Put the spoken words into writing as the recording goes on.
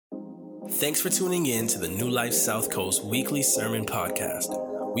Thanks for tuning in to the New Life South Coast weekly sermon podcast.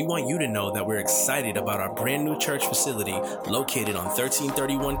 We want you to know that we're excited about our brand new church facility located on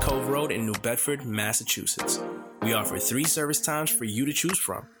 1331 Cove Road in New Bedford, Massachusetts. We offer 3 service times for you to choose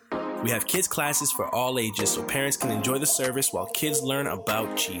from. We have kids classes for all ages so parents can enjoy the service while kids learn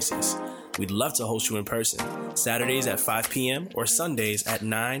about Jesus. We'd love to host you in person, Saturdays at 5 p.m. or Sundays at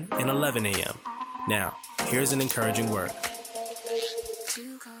 9 and 11 a.m. Now, here's an encouraging word.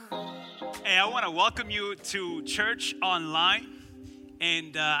 Hey, I want to welcome you to Church Online,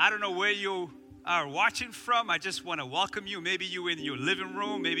 and I don't know where you are watching from. I just want to welcome you. Maybe you in your living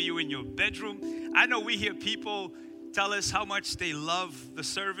room, maybe you in your bedroom. I know we hear people tell us how much they love the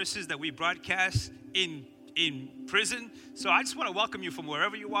services that we broadcast in prison. So I just want to welcome you from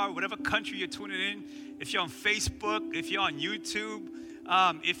wherever you are, whatever country you're tuning in. If you're on Facebook, if you're on YouTube,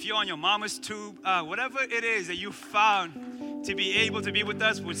 if you're on your mama's tube, whatever it is that you found to be able to be with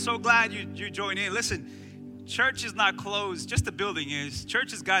us, we're so glad you joined in. Listen, church is not closed, just the building is.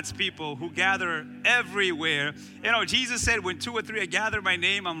 Church is God's people who gather everywhere. You know, Jesus said, when 2 or 3 are gathered in my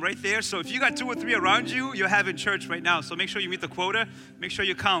name, I'm right there. So if you got 2 or 3 around you, you're having church right now. So make sure you meet the quota. Make sure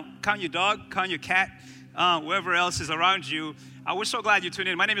you count your dog, count your cat, whoever else is around you. We're so glad you tuned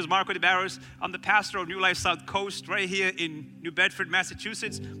in. My name is Marco DeBarros. I'm the pastor of New Life South Coast right here in New Bedford,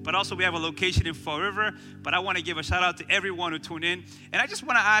 Massachusetts. But also we have a location in Fall River. But I want to give a shout out to everyone who tuned in. And I just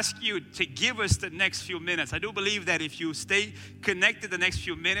want to ask you to give us the next few minutes. I do believe that if you stay connected the next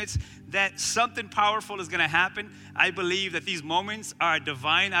few minutes, that something powerful is going to happen. I believe that these moments are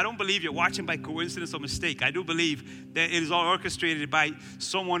divine. I don't believe you're watching by coincidence or mistake. I do believe that it is all orchestrated by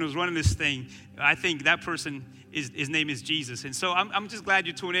someone who's running this thing. I think that person, his name is Jesus. And so I'm just glad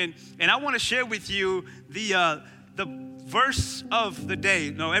you tuned in. And I want to share with you the verse of the day.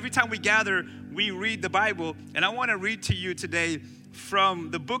 You know, every time we gather, we read the Bible. And I want to read to you today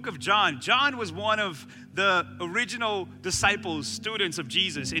from the book of John. John was one of the original disciples, students of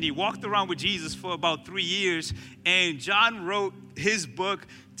Jesus. And he walked around with Jesus for about 3 years. And John wrote his book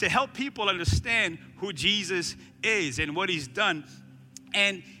to help people understand who Jesus is and what he's done.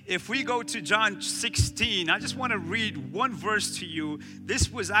 And if we go to John 16, I just want to read one verse to you.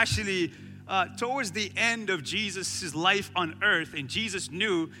 This was actually towards the end of Jesus' life on earth. And Jesus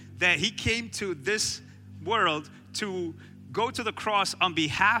knew that he came to this world to go to the cross on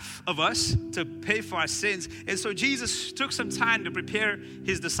behalf of us, to pay for our sins. And so Jesus took some time to prepare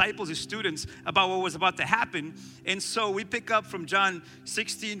his disciples, his students, about what was about to happen. And so we pick up from John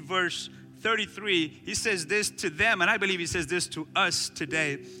 16, verse 33, he says this to them, and I believe he says this to us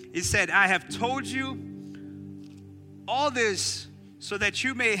today. He said, I have told you all this so that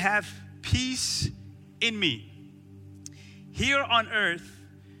you may have peace in me. Here on earth,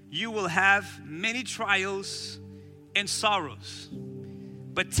 you will have many trials and sorrows,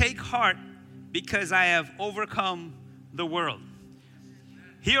 but take heart because I have overcome the world.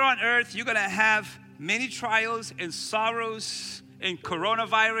 Here on earth, you're going to have many trials and sorrows and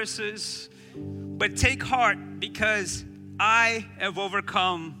coronaviruses, but take heart because I have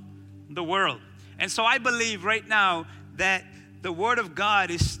overcome the world. And so I believe right now that the Word of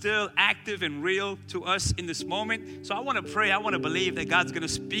God is still active and real to us in this moment. So I want to pray. I want to believe that God's going to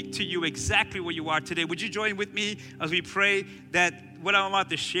speak to you exactly where you are today. Would you join with me as we pray that what I'm about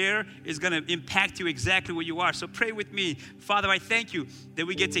to share is going to impact you exactly where you are? So pray with me. Father, I thank you that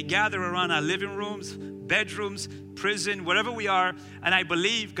we get to gather around our living rooms, bedrooms, prison, wherever we are. And I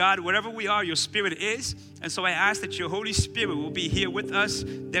believe, God, wherever we are, your Spirit is. And so I ask that your Holy Spirit will be here with us,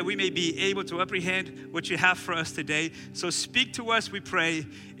 that we may be able to apprehend what you have for us today. So speak to us, we pray.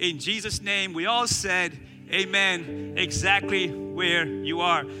 In Jesus' name, we all said, amen, exactly where you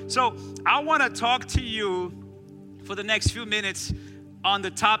are. So I want to talk to you for the next few minutes on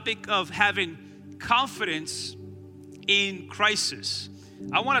the topic of having confidence in crisis.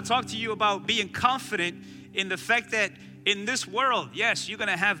 I want to talk to you about being confident in the fact that in this world, yes, you're going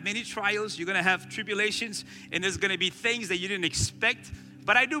to have many trials, you're going to have tribulations, and there's going to be things that you didn't expect.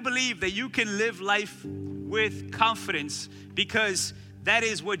 But I do believe that you can live life with confidence because that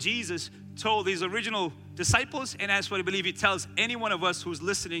is what Jesus told his original disciples, and that's what I believe he tells any one of us who's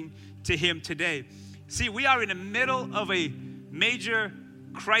listening to him today. See, we are in the middle of a major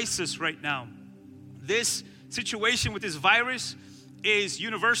crisis right now. This situation with this virus is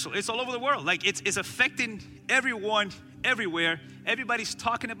universal. It's all over the world. Like it's affecting everyone, everywhere. Everybody's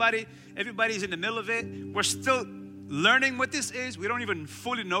talking about it. Everybody's in the middle of it. We're still learning what this is. We don't even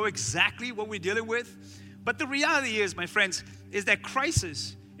fully know exactly what we're dealing with. But the reality is, my friends, is that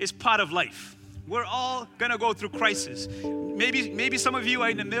crisis is part of life. We're all gonna go through crisis. Maybe some of you are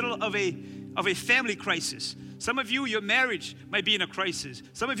in the middle of a of a family crisis. Some of you, your marriage might be in a crisis.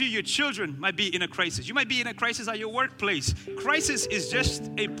 Some of you, your children might be in a crisis. You might be in a crisis at your workplace. Crisis is just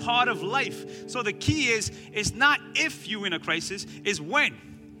a part of life. So the key is, it's not if you're in a crisis, it's when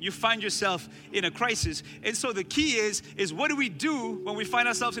you find yourself in a crisis. And so the key is what do we do when we find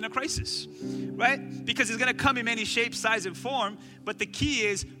ourselves in a crisis, right? Because it's going to come in many shapes, size, and form. But the key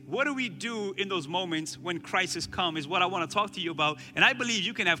is, what do we do in those moments when crisis comes is what I want to talk to you about. And I believe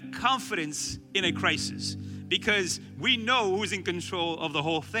you can have confidence in a crisis because we know who's in control of the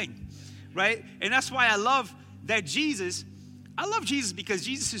whole thing, right? And that's why I love that Jesus. I love Jesus because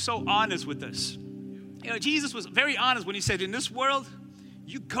Jesus is so honest with us. You know, Jesus was very honest when he said, in this world,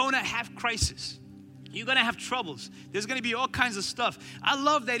 you're going to have crisis. You're going to have troubles. There's going to be all kinds of stuff. I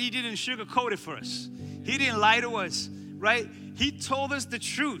love that he didn't sugarcoat it for us. He didn't lie to us, right? He told us the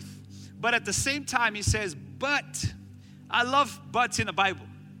truth. But at the same time, he says, but. I love buts in the Bible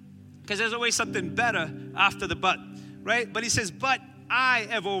because there's always something better after the but, right? But he says, but I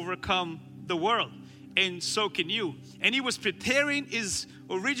have overcome the world, and so can you. And he was preparing his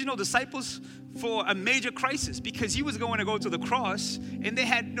original disciples for a major crisis because he was going to go to the cross and they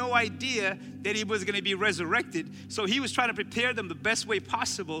had no idea that he was going to be resurrected. So he was trying to prepare them the best way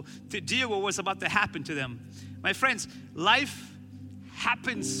possible to deal with what was about to happen to them. My friends, life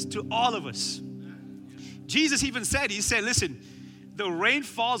happens to all of us. Jesus even said, he said, listen, the rain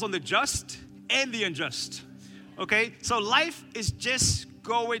falls on the just and the unjust. Okay? So life is just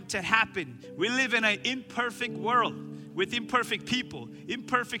going to happen. We live in an imperfect world with imperfect people,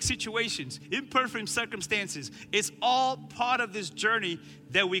 imperfect situations, imperfect circumstances. It's all part of this journey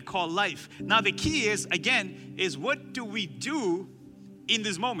that we call life. Now the key is, again, is what do we do in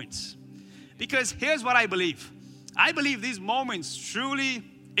these moments? Because here's what I believe. I believe these moments truly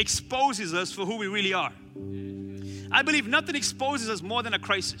exposes us for who we really are. I believe nothing exposes us more than a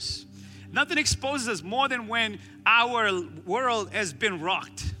crisis. Nothing exposes us more than when our world has been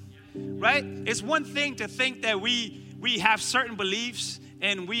rocked, right? It's one thing to think that we have certain beliefs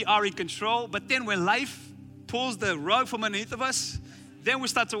and we are in control, but then when life pulls the rug from underneath of us, then we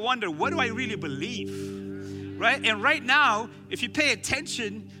start to wonder, what do I really believe, right? And right now, if you pay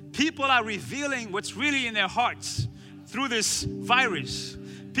attention, people are revealing what's really in their hearts through this virus.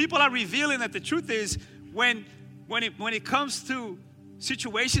 People are revealing that the truth is when it comes to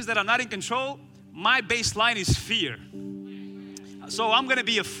situations that are not in control, my baseline is fear. So I'm going to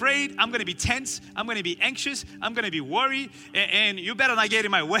be afraid, I'm going to be tense, I'm going to be anxious, I'm going to be worried, and you better not get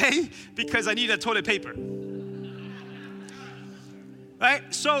in my way because I need that toilet paper. Right?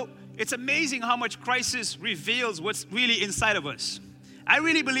 So it's amazing how much crisis reveals what's really inside of us. I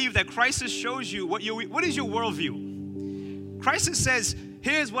really believe that crisis shows you what is your worldview. Crisis says,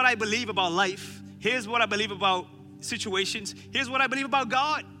 here's what I believe about life, here's what I believe about situations, here's what I believe about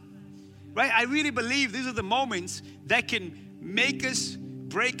God. Right? I really believe these are the moments that can make us,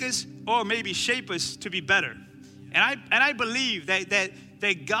 break us, or maybe shape us to be better. And I believe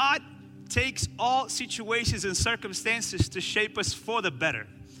that God takes all situations and circumstances to shape us for the better.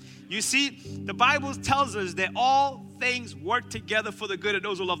 You see, the Bible tells us that all things work together for the good of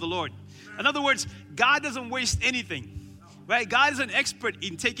those who love the Lord. In other words, God doesn't waste anything. Right? God is an expert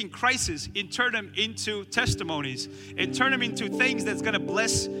in taking crises and turn them into testimonies and turn them into things that's going to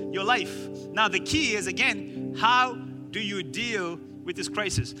bless your life. Now, the key is, again, how do you deal with this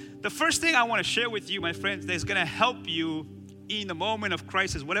crisis? The first thing I want to share with you, my friends, that's going to help you in the moment of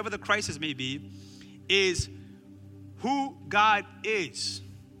crisis, whatever the crisis may be, is who God is.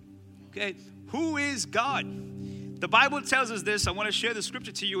 Okay? Who is God? The Bible tells us this. I want to share the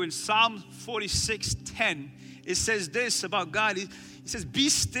scripture to you in Psalm 46:10. It says this about God. It says, be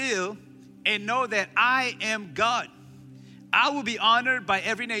still and know that I am God. I will be honored by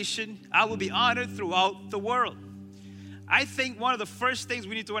every nation. I will be honored throughout the world. I think one of the first things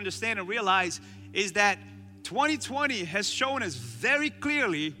we need to understand and realize is that 2020 has shown us very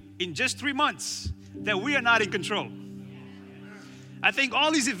clearly in just 3 months that we are not in control. I think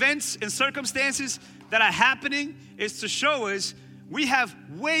all these events and circumstances that are happening is to show us we have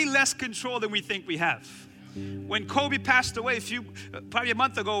way less control than we think we have. When Kobe passed away probably a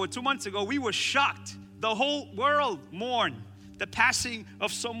month ago or 2 months ago, we were shocked. The whole world mourned the passing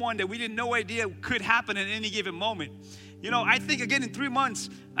of someone that we didn't no idea could happen at any given moment. You know, I think again in 3 months,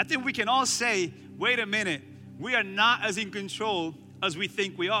 I think we can all say, wait a minute, we are not as in control as we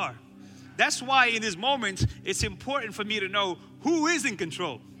think we are. That's why in these moments, it's important for me to know who is in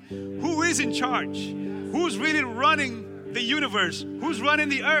control, who is in charge, who's really running the universe, who's running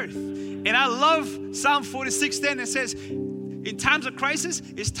the earth. And I love Psalm 46:10. It says, in times of crisis,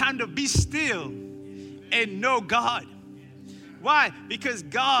 it's time to be still and know God. Why? Because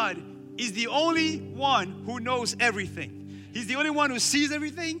God He's the only one who knows everything. He's the only one who sees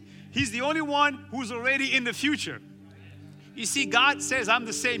everything. He's the only one who's already in the future. You see, God says, I'm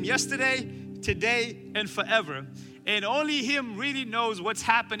the same yesterday, today, and forever. And only Him really knows what's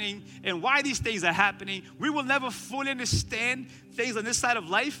happening and why these things are happening. We will never fully understand things on this side of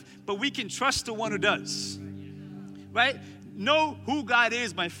life, but we can trust the one who does. Right? Know who God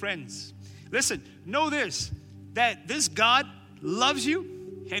is, my friends. Listen, know this, that this God loves you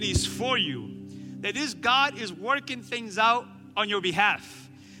and He's for you. That this God is working things out on your behalf.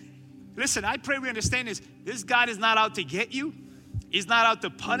 Listen, I pray we understand this. This God is not out to get you. He's not out to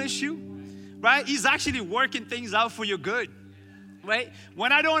punish you. Right? He's actually working things out for your good. Right?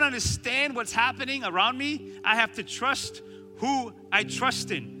 When I don't understand what's happening around me, I have to trust who I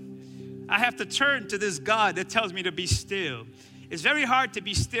trust in. I have to turn to this God that tells me to be still. It's very hard to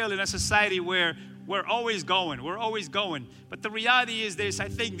be still in a society where we're always going. But the reality is this, I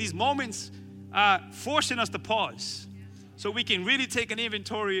think these moments are forcing us to pause so we can really take an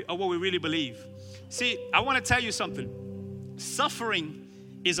inventory of what we really believe. See, I want to tell you something. Suffering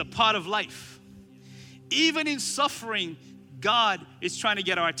is a part of life. Even in suffering, God is trying to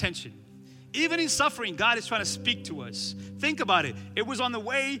get our attention. Even in suffering, God is trying to speak to us. Think about it. It was on the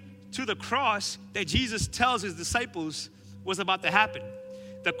way to the cross that Jesus tells His disciples was about to happen.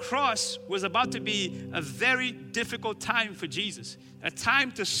 The cross was about to be a very difficult time for Jesus, a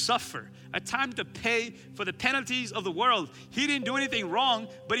time to suffer, a time to pay for the penalties of the world. He didn't do anything wrong,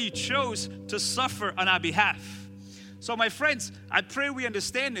 but He chose to suffer on our behalf. So my friends, I pray we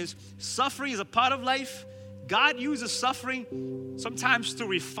understand this. Suffering is a part of life. God uses suffering sometimes to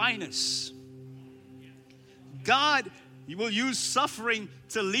refine us. God will use suffering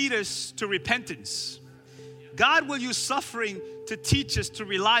to lead us to repentance. God will use suffering to teach us to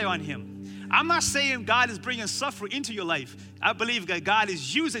rely on Him. I'm not saying God is bringing suffering into your life. I believe that God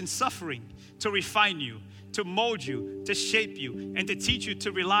is using suffering to refine you, to mold you, to shape you, and to teach you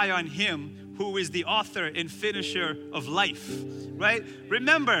to rely on Him who is the author and finisher of life, right?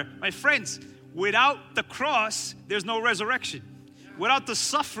 Remember, my friends, without the cross, there's no resurrection. Without the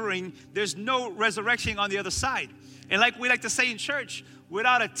suffering, there's no resurrection on the other side. And like we like to say in church,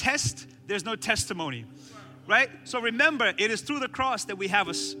 without a test, there's no testimony. Right? So remember, it is through the cross that we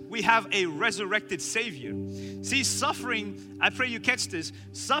have a resurrected Savior. See, suffering, I pray you catch this,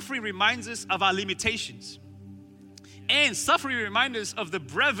 suffering reminds us of our limitations. And suffering reminds us of the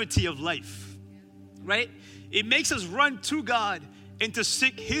brevity of life. Right? It makes us run to God and to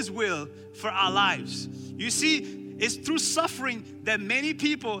seek His will for our lives. You see, it's through suffering that many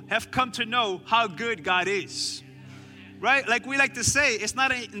people have come to know how good God is. Right? Like we like to say, it's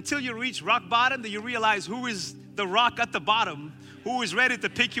not until you reach rock bottom that you realize who is the rock at the bottom, who is ready to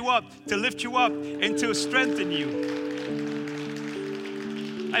pick you up, to lift you up, and to strengthen you.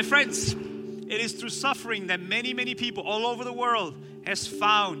 My friends, it is through suffering that many, many people all over the world has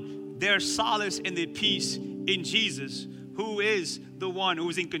found their solace and their peace in Jesus, who is the one who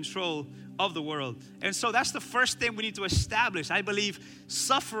is in control of the world. And so that's the first thing we need to establish. I believe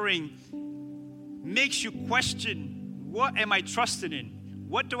suffering makes you question, what am I trusting in?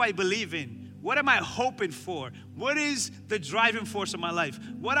 What do I believe in? What am I hoping for? What is the driving force of my life?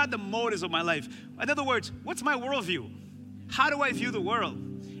 What are the motives of my life? In other words, what's my worldview? How do I view the world?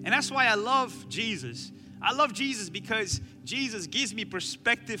 And that's why I love Jesus. I love Jesus because Jesus gives me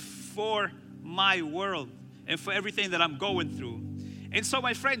perspective for my world and for everything that I'm going through. And so,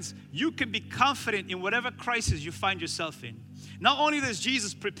 my friends, you can be confident in whatever crisis you find yourself in. Not only does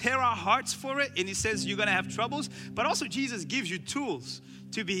Jesus prepare our hearts for it, and He says you're going to have troubles, but also Jesus gives you tools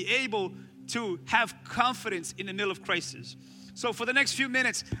to be able to have confidence in the middle of crisis. So for the next few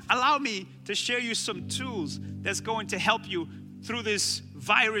minutes, allow me to share you some tools that's going to help you through this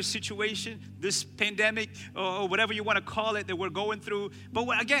virus situation, this pandemic, or whatever you want to call it that we're going through.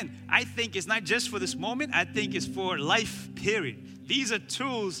 But again, I think it's not just for this moment. I think it's for life, period. These are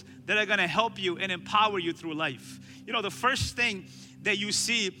tools that are going to help you and empower you through life. You know, the first thing that you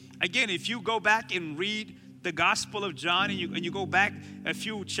see, again, if you go back and read the Gospel of John and you go back a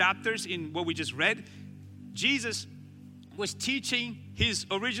few chapters in what we just read, Jesus was teaching His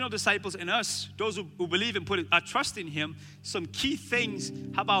original disciples and us, those who believe and put our trust in Him, some key things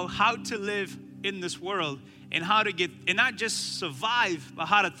about how to live in this world and how to get, and not just survive, but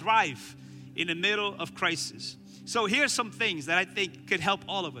how to thrive in the middle of crisis. So here's some things that I think could help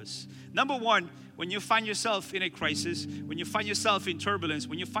all of us. Number one, when you find yourself in a crisis, when you find yourself in turbulence,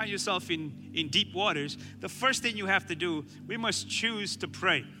 when you find yourself in deep waters, the first thing you have to do, we must choose to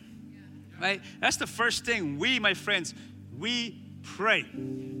pray. Right? That's the first thing. We, my friends, we pray.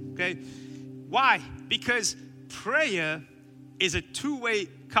 Okay? Why? Because prayer is a two-way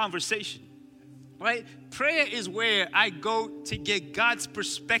conversation, right? Prayer is where I go to get God's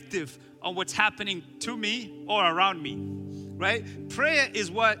perspective on what's happening to me or around me, right? Prayer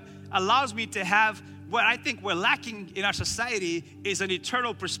is what allows me to have what I think we're lacking in our society is an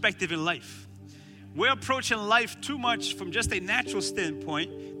eternal perspective in life. We're approaching life too much from just a natural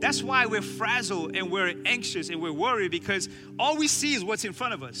standpoint. That's why we're frazzled and we're anxious and we're worried, because all we see is what's in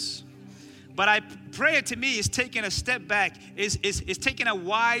front of us. But prayer to me is taking a step back, is taking a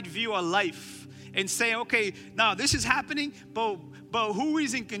wide view of life and saying, okay, now this is happening, but who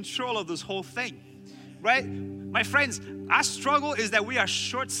is in control of this whole thing, right? My friends, our struggle is that we are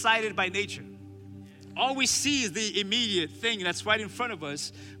short-sighted by nature. All we see is the immediate thing that's right in front of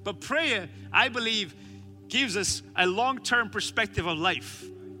us. But prayer, I believe, gives us a long-term perspective of life.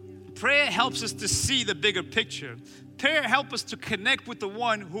 Prayer helps us to see the bigger picture. Prayer helps us to connect with the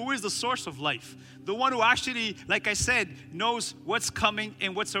one who is the source of life. The one who actually, like I said, knows what's coming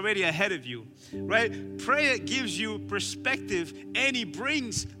and what's already ahead of you, right? Prayer gives you perspective, and he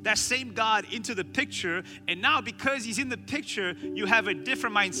brings that same God into the picture. And now because he's in the picture, you have a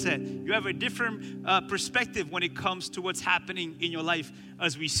different mindset. You have a different perspective when it comes to what's happening in your life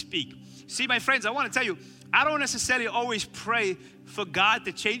as we speak. See, my friends, I want to tell you, I don't necessarily always pray for God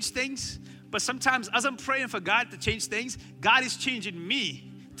to change things, but sometimes as I'm praying for God to change things, God is changing me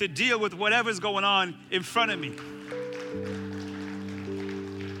to deal with whatever's going on in front of me.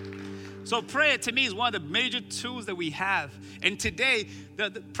 So prayer to me is one of the major tools that we have. And today,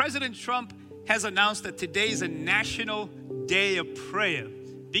 the President Trump has announced that today is a national day of prayer.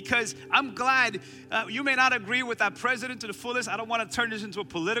 Because I'm glad, you may not agree with our president to the fullest. I don't want to turn this into a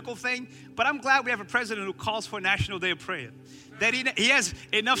political thing, but I'm glad we have a president who calls for a National Day of Prayer. That he has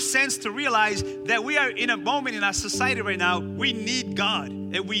enough sense to realize that we are in a moment in our society right now, we need God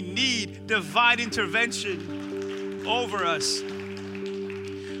and we need divine intervention over us.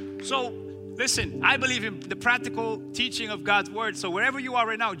 So, listen, I believe in the practical teaching of God's word. So wherever you are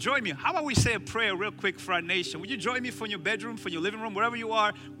right now, join me. How about we say a prayer real quick for our nation? Would you join me from your bedroom, from your living room, wherever you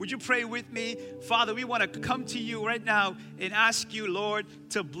are? Would you pray with me? Father, we want to come to you right now and ask you, Lord,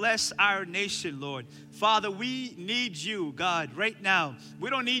 to bless our nation, Lord. Father, we need you, God, right now. We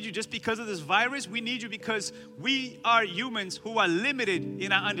don't need you just because of this virus. We need you because we are humans who are limited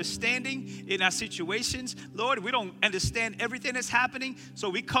in our understanding, in our situations. Lord, we don't understand everything that's happening. So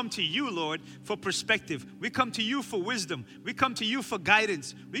we come to you, Lord, for perspective. We come to you for wisdom. We come to you for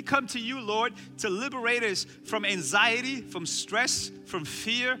guidance. We come to you, Lord, to liberate us from anxiety, from stress, from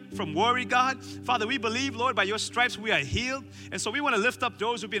fear, from worry, God. Father, we believe, Lord, by your stripes we are healed. And so we want to lift up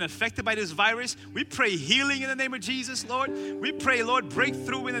those who've been affected by this virus. We pray healing in the name of Jesus, Lord. We pray, Lord,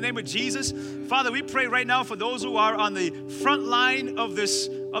 breakthrough in the name of Jesus. Father, we pray right now for those who are on the front line of this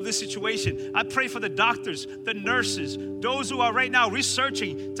situation. I pray for the doctors, the nurses, those who are right now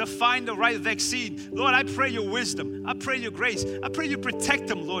researching to find the right vaccine. Lord, I pray your wisdom. I pray your grace. I pray you protect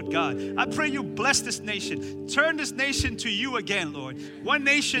them, Lord God. I pray you bless this nation. Turn this nation to you again, Lord. One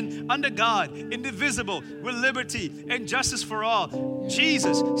nation under God, indivisible, with liberty and justice for all.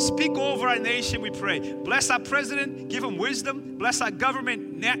 Jesus, speak over our nation, we pray. Bless our president. Give him wisdom. Bless our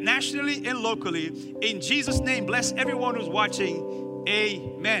government nationally and locally. In Jesus' name, bless everyone who's watching.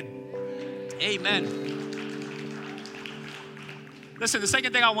 Amen. Amen. Listen, the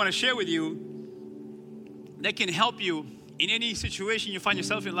second thing I want to share with you that can help you in any situation you find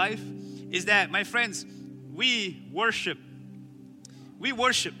yourself in life is that, my friends, we worship. We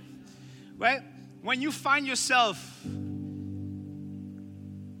worship, right? When you find yourself in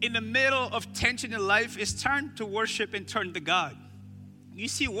the middle of tension in life, it's time to worship and turn to God. You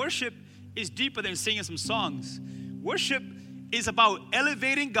see, worship is deeper than singing some songs. Worship is about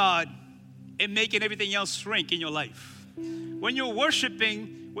elevating God and making everything else shrink in your life. When you're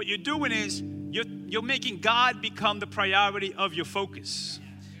worshiping, what you're doing is you're making God become the priority of your focus,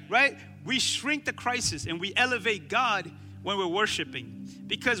 right? We shrink the crisis and we elevate God when we're worshiping,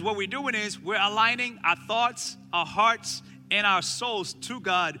 because what we're doing is we're aligning our thoughts, our hearts, and our souls to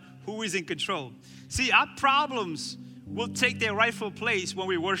God who is in control. See, our problems will take their rightful place when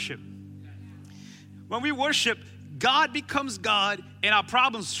we worship. When we worship, God becomes God and our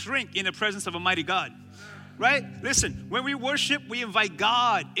problems shrink in the presence of a mighty God, right? Listen, when we worship, we invite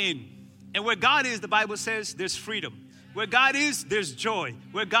God in. And where God is, the Bible says, there's freedom. Where God is, there's joy.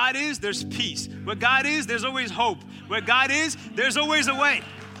 Where God is, there's peace. Where God is, there's always hope. Where God is, there's always a way.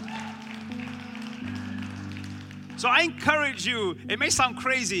 So I encourage you, it may sound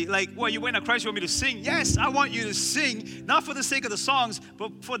crazy, like, well, you went to Christ, you want me to sing? Yes, I want you to sing, not for the sake of the songs,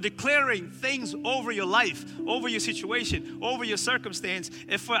 but for declaring things over your life, over your situation, over your circumstance,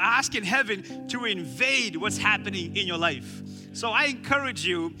 and for asking heaven to invade what's happening in your life. So I encourage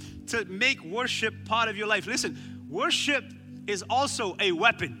you to make worship part of your life. Listen, worship is also a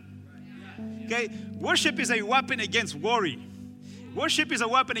weapon. Okay? Worship is a weapon against worry. Worship is a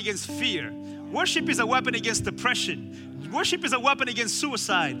weapon against fear. Worship is a weapon against depression. Worship is a weapon against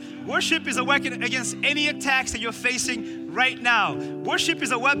suicide. Worship is a weapon against any attacks that you're facing right now. Worship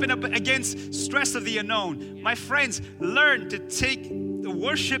is a weapon against stress of the unknown. My friends, learn to take the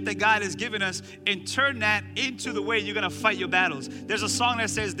worship that God has given us and turn that into the way you're going to fight your battles. There's a song that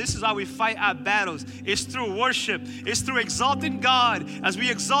says, this is how we fight our battles. It's through worship. It's through exalting God. As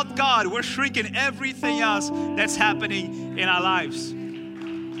we exalt God, we're shrinking everything else that's happening in our lives.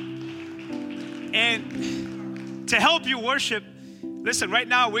 And to help you worship, listen, right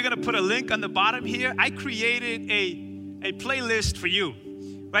now we're going to put a link on the bottom here. I created a playlist for you,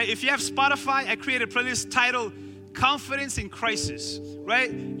 right? If you have Spotify, I created a playlist titled Confidence in Crisis,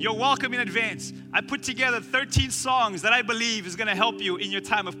 right? You're welcome in advance. I put together 13 songs that I believe is going to help you in your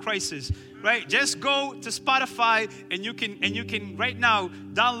time of crisis, right? Just go to Spotify and you can right now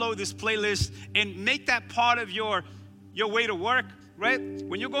download this playlist and make that part of your way to work, right?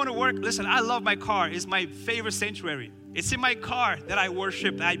 When you're going to work, listen, I love my car. It's my favorite sanctuary. It's in my car that I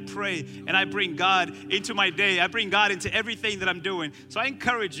worship, I pray, and I bring God into my day. I bring God into everything that I'm doing. So I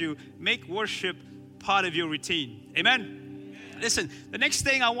encourage you, make worship part of your routine. Amen? Listen, the next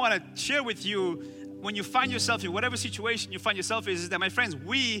thing I want to share with you when you find yourself in whatever situation you find yourself in is that, my friends,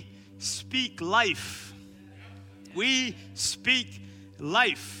 we speak life. We speak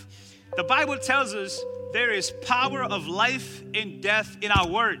life. The Bible tells us there is power of life and death in our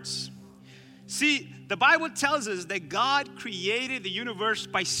words. See, the Bible tells us that God created the universe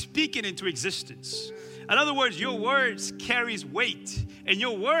by speaking into existence. In other words, your words carries weight, and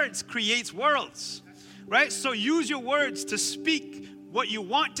your words creates worlds, right? So use your words to speak what you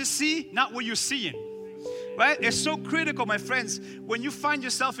want to see, not what you're seeing, right? It's so critical, my friends. When you find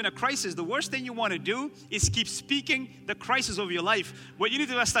yourself in a crisis, the worst thing you want to do is keep speaking the crisis over your life. What you need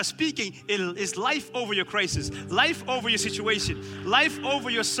to start speaking is life over your crisis, life over your situation, life over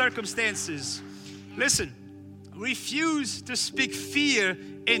your circumstances. Listen, refuse to speak fear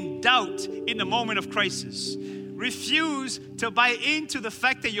and doubt in the moment of crisis. Refuse to buy into the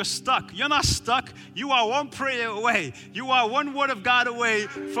fact that you're stuck. You're not stuck. You are one prayer away. You are one word of God away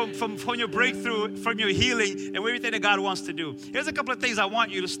from your breakthrough, from your healing, and everything that God wants to do. Here's a couple of things I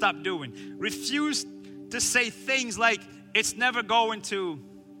want you to stop doing. Refuse to say things like, it's never going to ...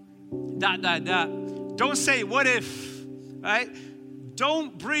 Don't say, what if, right?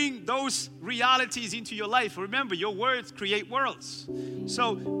 Don't bring those realities into your life. Remember, your words create worlds.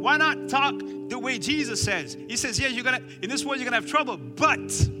 So why not talk the way Jesus says? He says, yeah, in this world you're gonna have trouble,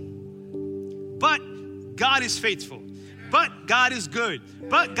 but God is faithful. But God is good.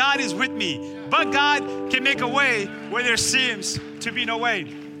 But God is with me. But God can make a way where there seems to be no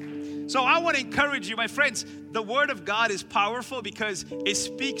way. So I want to encourage you, my friends, the Word of God is powerful because it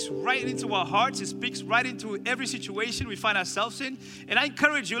speaks right into our hearts. It speaks right into every situation we find ourselves in. And I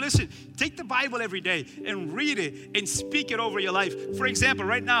encourage you, listen, take the Bible every day and read it and speak it over your life. For example,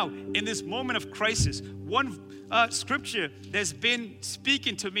 right now, in this moment of crisis, one scripture that's been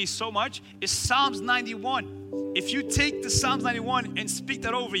speaking to me so much is Psalms 91. If you take the Psalms 91 and speak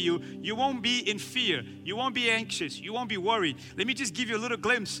that over you, you won't be in fear. You won't be anxious. You won't be worried. Let me just give you a little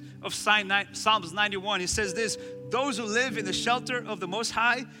glimpse of Psalms 91. It says this: those who live in the shelter of the Most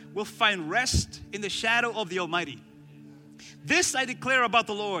High will find rest in the shadow of the Almighty. This I declare about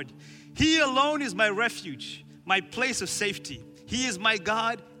the Lord. He alone is my refuge, my place of safety. He is my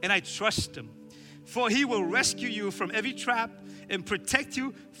God, and I trust Him. For He will rescue you from every trap and protect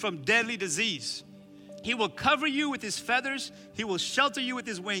you from deadly disease. He will cover you with His feathers. He will shelter you with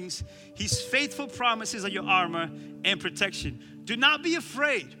His wings. His faithful promises are your armor and protection. Do not be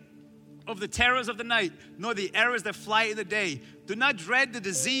afraid of the terrors of the night, nor the arrows that fly in the day. Do not dread the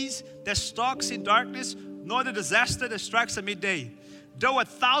disease that stalks in darkness, nor the disaster that strikes at midday. Though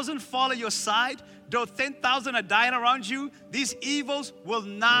 1,000 fall at your side, though 10,000 are dying around you, these evils will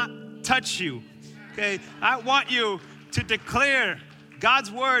not touch you. Okay, I want you to declare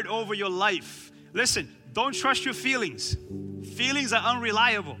God's word over your life. Listen, don't trust your feelings. Feelings are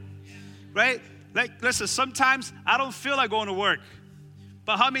unreliable, right? Like, listen, sometimes I don't feel like going to work.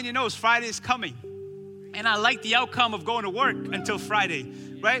 But how many knows Friday is coming? And I like the outcome of going to work until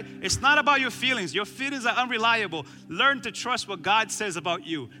Friday, right? It's not about your feelings. Your feelings are unreliable. Learn to trust what God says about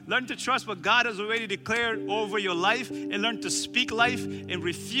you. Learn to trust what God has already declared over your life, and learn to speak life and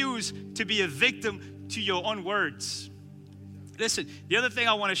refuse to be a victim to your own words. Listen, the other thing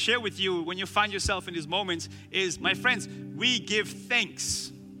I want to share with you when you find yourself in these moments is, my friends, we give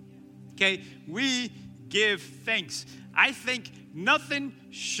thanks. Okay? We give thanks. I think nothing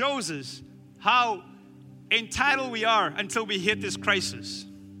shows us how entitled we are until we hit this crisis.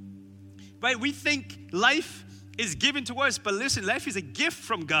 Right? We think life is given to us, but listen, life is a gift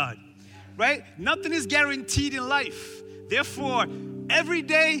from God. Right? Nothing is guaranteed in life. Therefore, every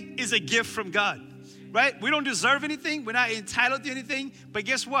day is a gift from God. Right? We don't deserve anything. We're not entitled to anything. But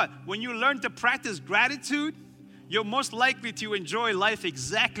guess what? When you learn to practice gratitude, you're most likely to enjoy life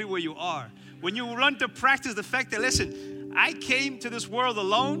exactly where you are. When you learn to practice the fact that, listen, I came to this world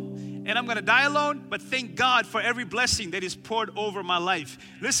alone and I'm going to die alone, but thank God for every blessing that is poured over my life.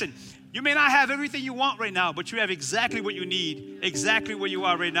 Listen, you may not have everything you want right now, but you have exactly what you need, exactly where you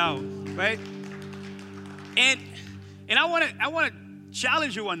are right now, right? And I want to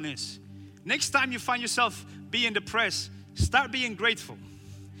challenge you on this. Next time you find yourself being depressed, start being grateful.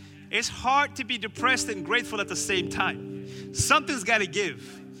 It's hard to be depressed and grateful at the same time. Something's got to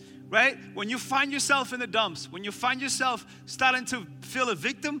give, right? When you find yourself in the dumps, when you find yourself starting to feel a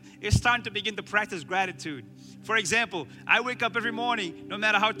victim, it's time to begin to practice gratitude. For example, I wake up every morning, no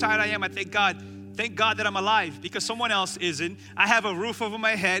matter how tired I am, I thank God. Thank God that I'm alive because someone else isn't. I have a roof over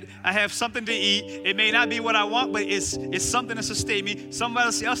my head. I have something to eat. It may not be what I want, but it's something to sustain me.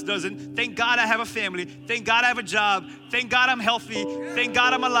 Somebody else doesn't. Thank God I have a family. Thank God I have a job. Thank God I'm healthy. Thank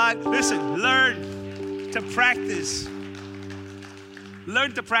God I'm alive. Listen, learn to practice.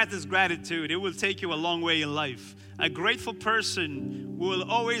 Learn to practice gratitude. It will take you a long way in life. A grateful person will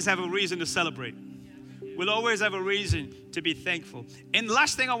always have a reason to celebrate. Will always have a reason to be thankful. And the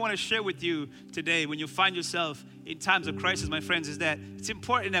last thing I want to share with you today, when you find yourself in times of crisis, my friends, is that it's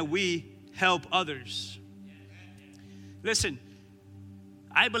important that we help others. Listen,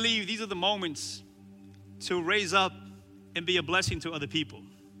 I believe these are the moments to raise up and be a blessing to other people.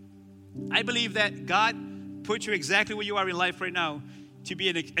 I believe that God put you exactly where you are in life right now to be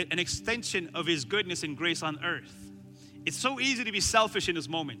an extension of His goodness and grace on earth. It's so easy to be selfish in those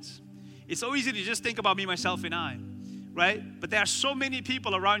moments. It's so easy to just think about me, myself, and I, right? But there are so many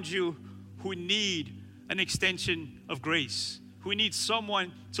people around you who need an extension of grace, who need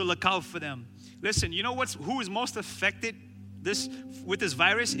someone to look out for them. Listen, you know who is most affected with this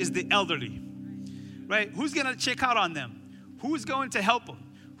virus is the elderly, right? Who's going to check out on them? Who's going to help them?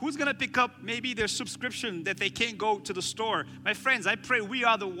 Who's going to pick up maybe their subscription that they can't go to the store? My friends, I pray we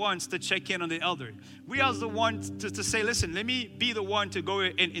are the ones to check in on the elder. We are the ones to say, listen, let me be the one to go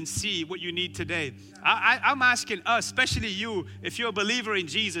and see what you need today. I'm asking us, especially you, if you're a believer in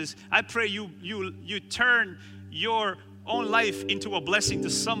Jesus, I pray you turn your own life into a blessing to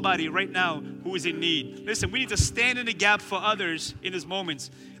somebody right now who is in need. Listen, we need to stand in the gap for others in these moments.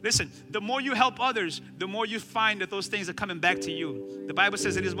 Listen, the more you help others, the more you find that those things are coming back to you. The Bible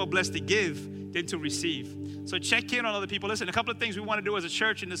says it is more blessed to give than to receive. So check in on other people. Listen, a couple of things we want to do as a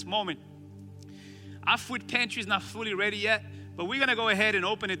church in this moment. Our food pantry is not fully ready yet, but we're going to go ahead and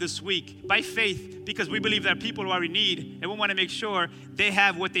open it this week by faith because we believe there are people who are in need and we want to make sure they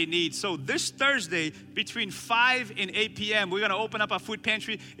have what they need. So this Thursday between 5 and 8 p.m., we're going to open up our food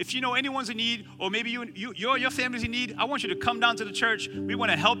pantry. If you know anyone's in need or maybe your family's in need, I want you to come down to the church. We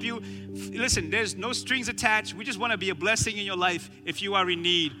want to help you. Listen, there's no strings attached. We just want to be a blessing in your life if you are in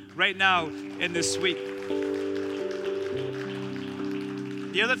need right now in this week.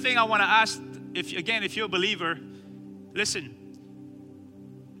 The other thing I want to ask, if you're a believer, listen,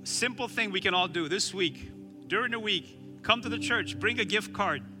 simple thing we can all do this week, during the week, come to the church, bring a gift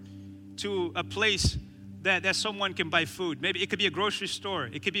card to a place that someone can buy food. Maybe it could be a grocery store.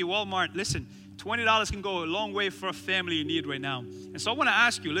 It could be Walmart. Listen, $20 can go a long way for a family in need right now. And so I want to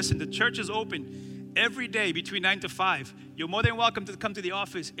ask you, listen, the church is open every day between 9 to 5. You're more than welcome to come to the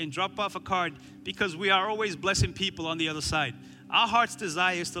office and drop off a card because we are always blessing people on the other side. Our heart's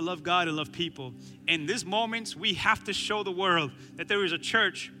desire is to love God and love people. In these moments, we have to show the world that there is a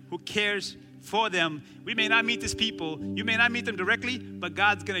church who cares for them. We may not meet these people. You may not meet them directly, but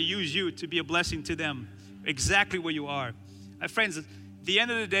God's going to use you to be a blessing to them exactly where you are. My friends, at the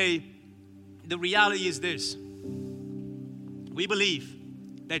end of the day, the reality is this. We believe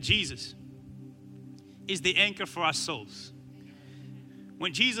that Jesus is the anchor for our souls.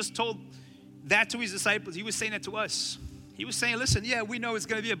 When Jesus told that to His disciples, He was saying that to us. He was saying, listen, yeah, we know it's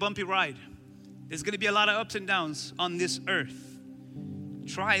going to be a bumpy ride. There's going to be a lot of ups and downs on this earth.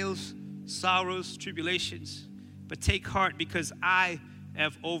 Trials, sorrows, tribulations. But take heart because I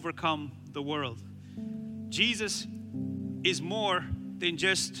have overcome the world. Jesus is more than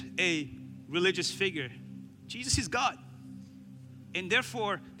just a religious figure. Jesus is God. And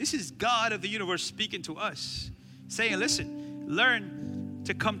therefore, this is God of the universe speaking to us. Saying, listen, learn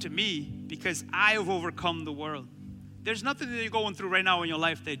to come to me because I have overcome the world. There's nothing that you're going through right now in your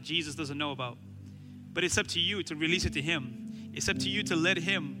life that Jesus doesn't know about. but it's up to you to release it to him. It's up to you to let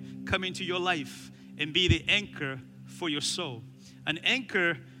him come into your life and be the anchor for your soul. An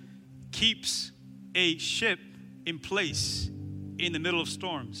anchor keeps a ship in place in the middle of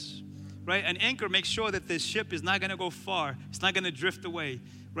storms, right? An anchor makes sure that the ship is not going to go far. It's not going to drift away,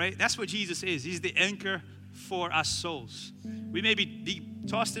 right? That's what Jesus is. He's the anchor for our souls. We may be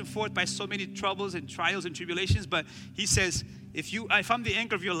tossed and forth by so many troubles and trials and tribulations, but he says, if I'm the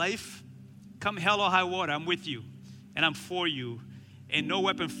anchor of your life, come hell or high water, I'm with you and I'm for you, and no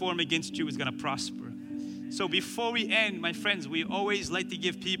weapon formed against you is going to prosper. So before we end, my friends, we always like to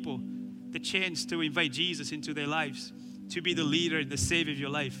give people the chance to invite Jesus into their lives, to be the leader and the savior of your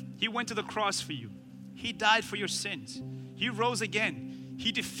life. He went to the cross for you. He died for your sins. He rose again.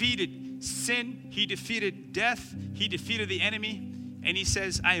 He defeated sin. He defeated death. He defeated the enemy. And he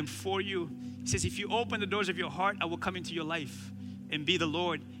says, I am for you. He says, if you open the doors of your heart, I will come into your life and be the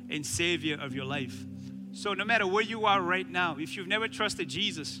Lord and Savior of your life. So no matter where you are right now, if you've never trusted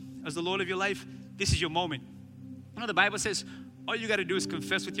Jesus as the Lord of your life, this is your moment. You know, the Bible says, all you got to do is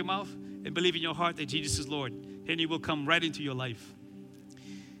confess with your mouth and believe in your heart that Jesus is Lord, and he will come right into your life.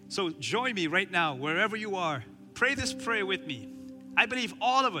 So join me right now, wherever you are. Pray this prayer with me. I believe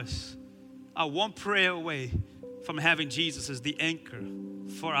all of us are one prayer away from having Jesus as the anchor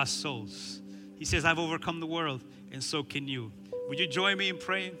for our souls. He says, I've overcome the world, and so can you. Would you join me in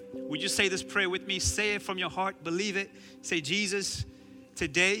praying? Would you say this prayer with me? Say it from your heart. Believe it. Say, Jesus,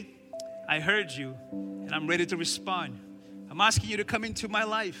 today I heard you, and I'm ready to respond. I'm asking you to come into my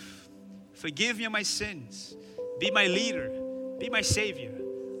life. Forgive me of my sins. Be my leader. Be my savior.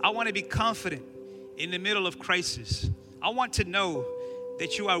 I want to be confident in the middle of crisis. I want to know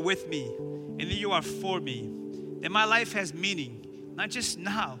that you are with me and that you are for me. That my life has meaning, not just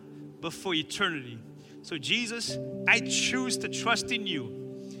now, but for eternity. So Jesus, I choose to trust in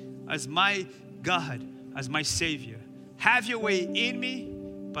you as my God, as my Savior. Have your way in me,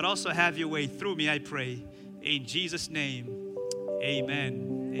 but also have your way through me, I pray. In Jesus' name,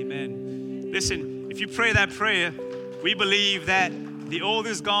 amen. Amen. Listen, if you pray that prayer, we believe that the old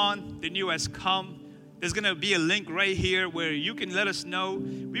is gone, the new has come. There's going to be a link right here where you can let us know.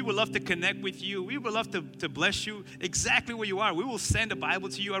 We would love to connect with you. We would love to bless you exactly where you are. We will send a Bible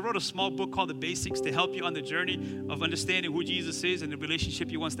to you. I wrote a small book called The Basics to help you on the journey of understanding who Jesus is and the relationship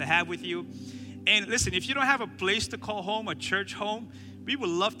he wants to have with you. And listen, if you don't have a place to call home, a church home, we would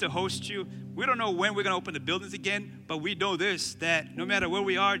love to host you. We don't know when we're going to open the buildings again, but we know this, that no matter where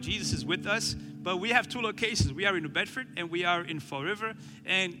we are, Jesus is with us. But we have 2 locations. We are in New Bedford and we are in Fall River.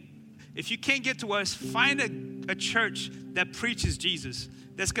 And if you can't get to us, find a church that preaches Jesus,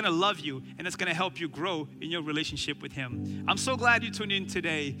 that's going to love you and that's going to help you grow in your relationship with him. I'm so glad you tuned in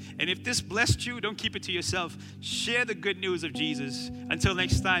today. And if this blessed you, don't keep it to yourself. Share the good news of Jesus. Until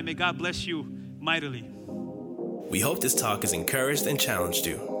next time, may God bless you mightily. We hope this talk has encouraged and challenged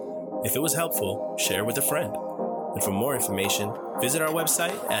you. If it was helpful, share with a friend. And for more information, visit our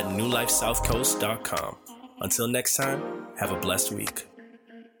website at newlifesouthcoast.com. Until next time, have a blessed week.